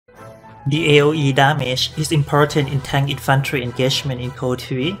The AOE damage is important in tank infantry engagement in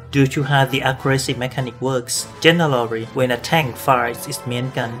CoH3 due to how the accuracy mechanic works. Generally, when a tank fires its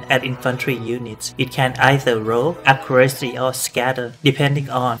main gun at infantry units, it can either roll, accuracy or scatter, depending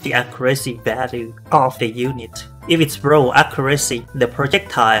on the accuracy value of the unit. If it's roll accuracy, the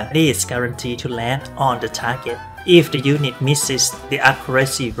projectile is guaranteed to land on the target. If the unit misses the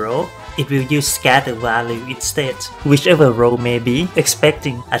accuracy roll, it will use scatter value instead, whichever roll may be.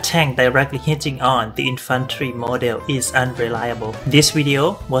 Expecting a tank directly hitting on the infantry model is unreliable. This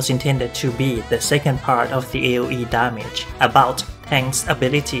video was intended to be the second part of the AOE damage, about tanks'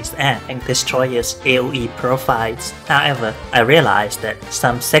 abilities and tank destroyers' AOE profiles. However, I realized that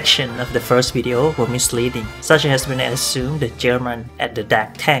some sections of the first video were misleading, such as when I assumed the German and the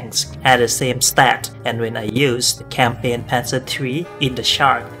DAC tanks had the same stat, and when I used the campaign Panzer III in the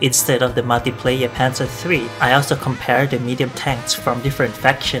chart instead of the multiplayer Panzer III. I also compared the medium tanks from different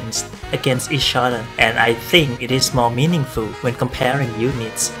factions against each other, and I think it is more meaningful when comparing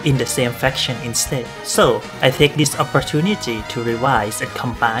units in the same faction instead. So I take this opportunity to revise and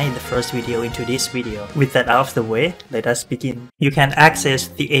combine the first video into this video. With that out of the way, let us begin. You can access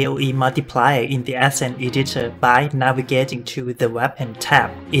the AOE multiplier in the Ascent editor by navigating to the Weapon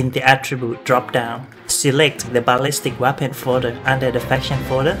tab in the Attribute drop-down. Select the Ballistic Weapon folder under the Faction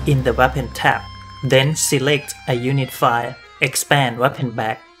folder in the Weapon tab. Then select a unit file, expand Weapon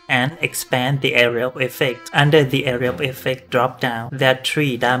Bag, and expand the area of effect. Under the area of effect drop-down, there are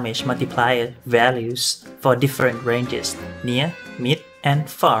 3 damage multiplier values for different ranges: near, mid, and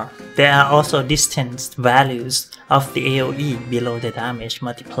far. There are also distance values of the AOE below the damage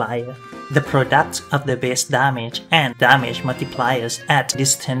multiplier. The product of the base damage and damage multipliers at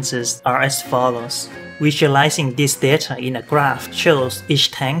distances are as follows. Visualizing this data in a graph shows each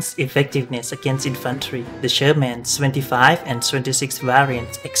tank's effectiveness against infantry. The Sherman's 25 and 26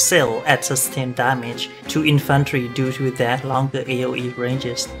 variants excel at sustained damage to infantry due to their longer AOE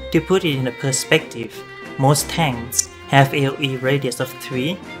ranges. To put it in a perspective, most tanks have AOE radius of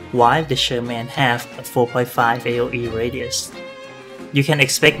 3, while the Sherman have a 4.5 AOE radius. You can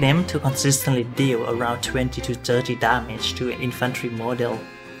expect them to consistently deal around 20 to 30 damage to an infantry model.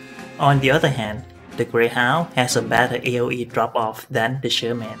 On the other hand, the Greyhound has a better AOE drop-off than the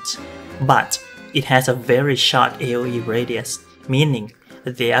Sherman's, but it has a very short AOE radius, meaning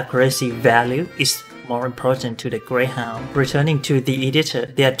that the accuracy value is more important to the Greyhound. Returning to the editor,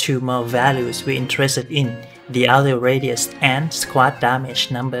 there are 2 more values we're interested in: the outer radius and squad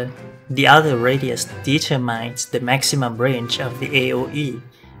damage number. The outer radius determines the maximum range of the AOE,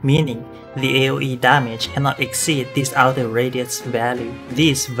 meaning the AOE damage cannot exceed this outer radius value.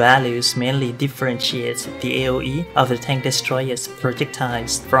 These values mainly differentiate the AOE of the tank destroyer's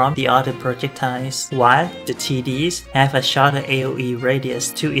projectiles from the other projectiles, while the TDs have a shorter AOE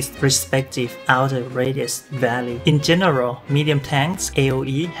radius to its respective outer radius value. In general, medium tanks'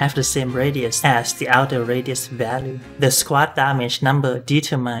 AOE have the same radius as the outer radius value. The squad damage number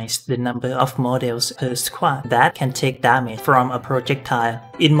determines the number of models per squad that can take damage from a projectile.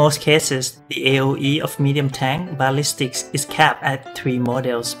 In most cases, the AOE of medium tank ballistics is capped at 3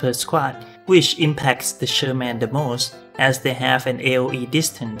 models per squad, which impacts the Sherman the most, as they have an AOE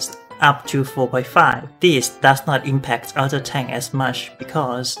distance up to 4.5. This does not impact other tanks as much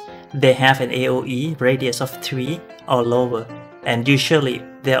because they have an AOE radius of 3 or lower, and usually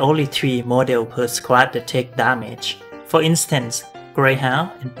there are only 3 models per squad that take damage. For instance,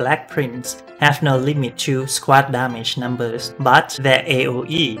 Greyhound and Black Prince have no limit to squad damage numbers, but their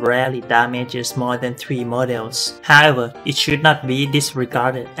AOE rarely damages more than 3 models. However, it should not be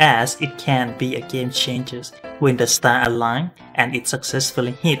disregarded, as it can be a game changer when the stars align and it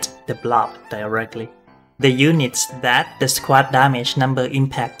successfully hits the blob directly. The units that the squad damage number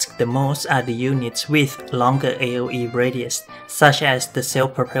impacts the most are the units with longer AOE radius, such as the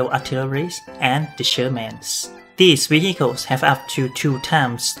self-propelled artilleries and the Shermans. These vehicles have up to 2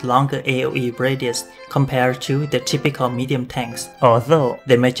 times longer AOE radius compared to the typical medium tanks, although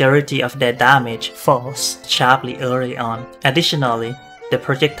the majority of their damage falls sharply early on. Additionally, the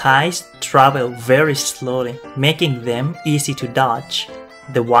projectiles travel very slowly, making them easy to dodge.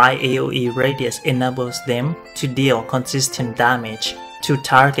 The wide AOE radius enables them to deal consistent damage to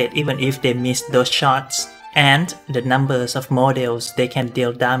target even if they miss those shots, and the numbers of models they can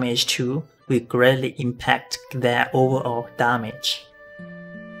deal damage to will greatly impact their overall damage.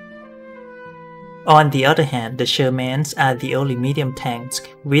 On the other hand, the Shermans are the only medium tanks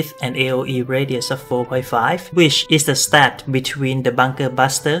with an AOE radius of 4.5, which is the stat between the bunker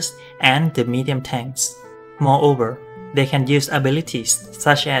busters and the medium tanks. Moreover, they can use abilities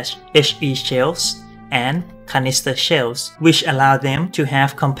such as HE shells and canister shells, which allow them to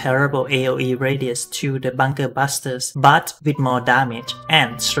have comparable AOE radius to the bunker busters, but with more damage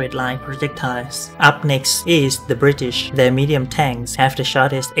and straight line projectiles. Up next is the British. Their medium tanks have the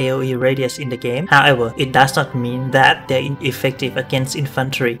shortest AOE radius in the game. However, it does not mean that they're ineffective against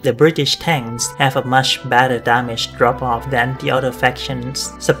infantry. The British tanks have a much better damage drop-off than the other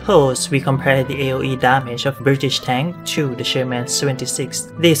factions. Suppose we compare the AOE damage of British tank to the Sherman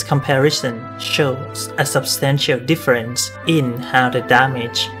 76. This comparison shows a substantial difference in how the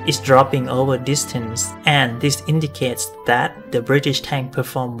damage is dropping over distance, and this indicates that the British tank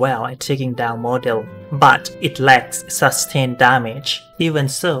perform well at taking down model, but it lacks sustained damage. Even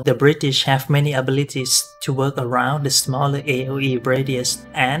so, the British have many abilities to work around the smaller AOE radius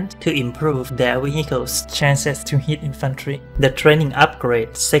and to improve their vehicles' chances to hit infantry. The training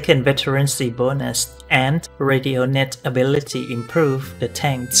upgrade, second veterancy bonus, and radio net ability improve the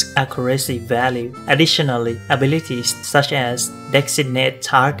tank's accuracy value. Additionally, abilities such as designate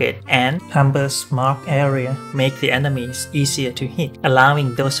target and Hamburg's mark area make the enemies easier to hit,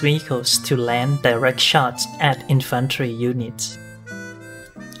 allowing those vehicles to land direct shots at infantry units.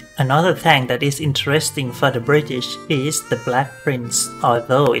 Another tank that is interesting for the British is the Black Prince.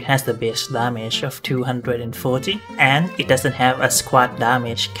 Although it has the base damage of 240 and it doesn't have a squad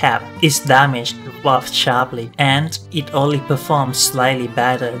damage cap, its damage drops sharply and it only performs slightly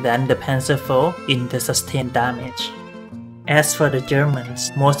better than the Panzer IV in the sustained damage. As for the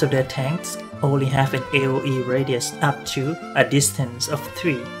Germans, most of their tanks only have an AOE radius up to a distance of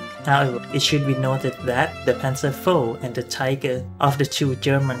 3. However, it should be noted that the Panzer IV and the Tiger of the two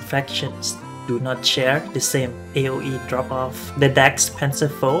German factions do not share the same AOE drop-off. The Dax Panzer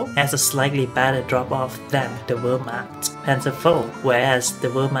IV has a slightly better drop-off than the Wehrmacht Panzer IV, whereas the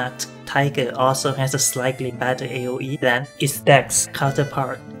Wehrmacht Tiger also has a slightly better AOE than its Dax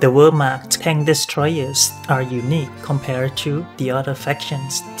counterpart. The Wehrmacht tank destroyers are unique compared to the other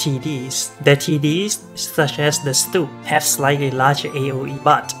factions' TDs. The TDs, such as the Stup, have slightly larger AOE,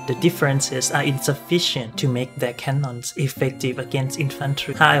 but the differences are insufficient to make their cannons effective against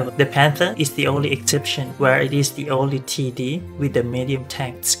infantry. However, the Panther is the only exception, where it is the only TD with the medium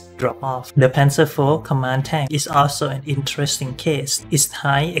tanks drop off. The Panzer IV command tank is also an interesting case. Its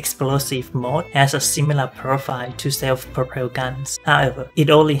high explosive mode has a similar profile to self-propelled guns. However,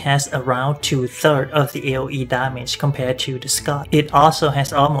 it only has around 2/3 of the AOE damage compared to the Scot. It also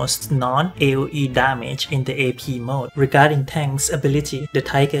has almost non-AOE damage in the AP mode. Regarding tank's ability, the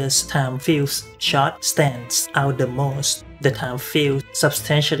Tiger's time fused shot stands out the most. The time fused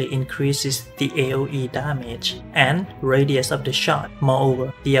substantially increases the AOE damage and radius of the shot.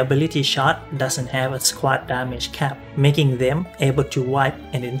 Moreover, the ability shot doesn't have a squad damage cap, making them able to wipe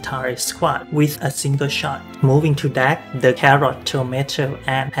an entire squad with a single shot. Moving to that, the Carrot, Tomato,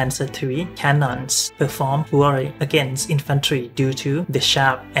 and Panzer III cannons perform poorly against infantry due to the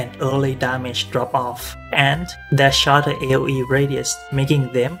sharp and early damage drop-off and their shorter AOE radius,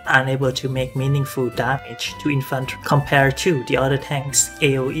 making them unable to make meaningful damage to infantry compared to the other tanks'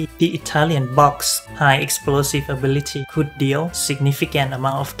 AOE. The Italian Box high explosive ability could deal significant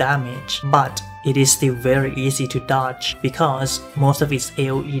amount of damage, but it is still very easy to dodge because most of its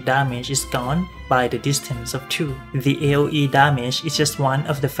AOE damage is gone by the distance of 2. The AOE damage is just one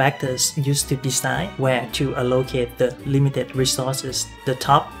of the factors used to decide where to allocate the limited resources. The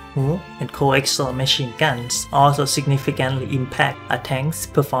top, and coaxial machine guns also significantly impact a tank's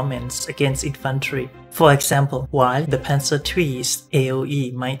performance against infantry. For example, while the Panzer III's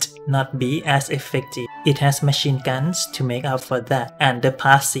AOE might not be as effective, it has machine guns to make up for that, and the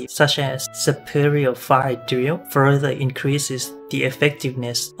passive such as superior fire drill further increases the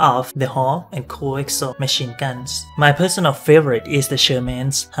effectiveness of the Hall and coaxial machine guns. My personal favorite is the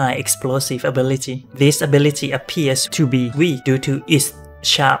Sherman's high explosive ability. This ability appears to be weak due to its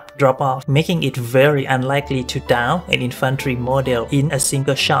sharp drop-off, making it very unlikely to down an infantry model in a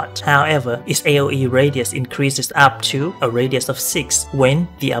single shot. However, its AOE radius increases up to a radius of 6 when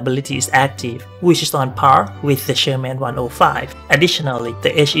the ability is active, which is on par with the Sherman 105. Additionally,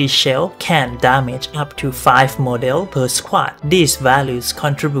 the HE shell can damage up to 5 model per squad. These values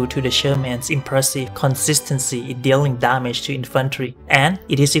contribute to the Sherman's impressive consistency in dealing damage to infantry, and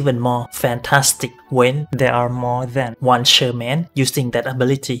it is even more fantastic when there are more than one Sherman using that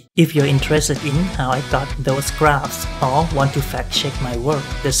ability. If you're interested in how I got those graphs or want to fact check my work,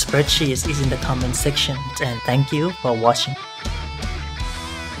 the spreadsheet is in the comment section, and thank you for watching.